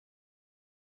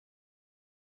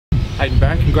Haydn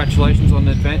Barron, congratulations on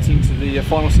advancing to the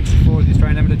final 64 of the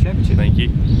Australian Amateur Championship. Thank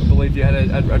you. I believe you had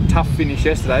a tough finish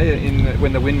yesterday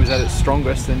when the wind was at its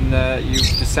strongest, and you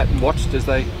just sat and watched as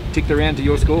they ticked around to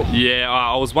your score. Yeah,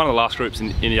 I was one of the last groups in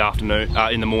the afternoon,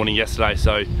 in the morning yesterday,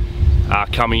 so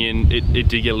coming in it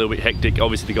did get a little bit hectic.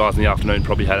 Obviously the guys in the afternoon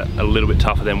probably had it a little bit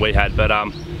tougher than we had, but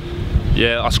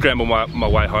yeah, I scrambled my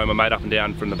way home. I made up and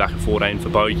down from the back of 14 for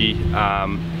bogey,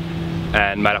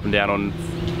 and made up and down on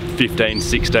 15,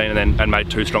 16, and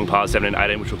made 2 strong pars, 17 and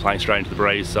 18, which were playing straight into the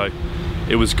breeze. So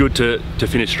it was good to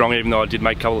finish strong, even though I did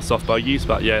make a couple of soft bogeys.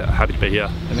 But yeah, happy to be here.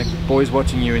 And the boys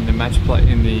watching you in the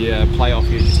playoff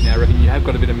here just now reckon you have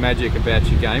got a bit of magic about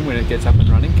your game when it gets up and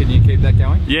running. Can you keep that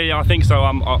going? Yeah, I think so.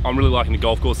 I'm really liking the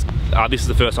golf course. This is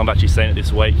the first time I've actually seen it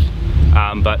this week,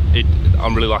 but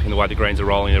I'm really liking the way the greens are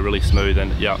rolling. They're really smooth,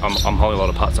 and yeah, I'm holding a lot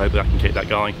of putts. So hopefully I can keep that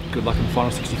going. Good luck in the final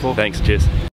 64. Thanks. Cheers.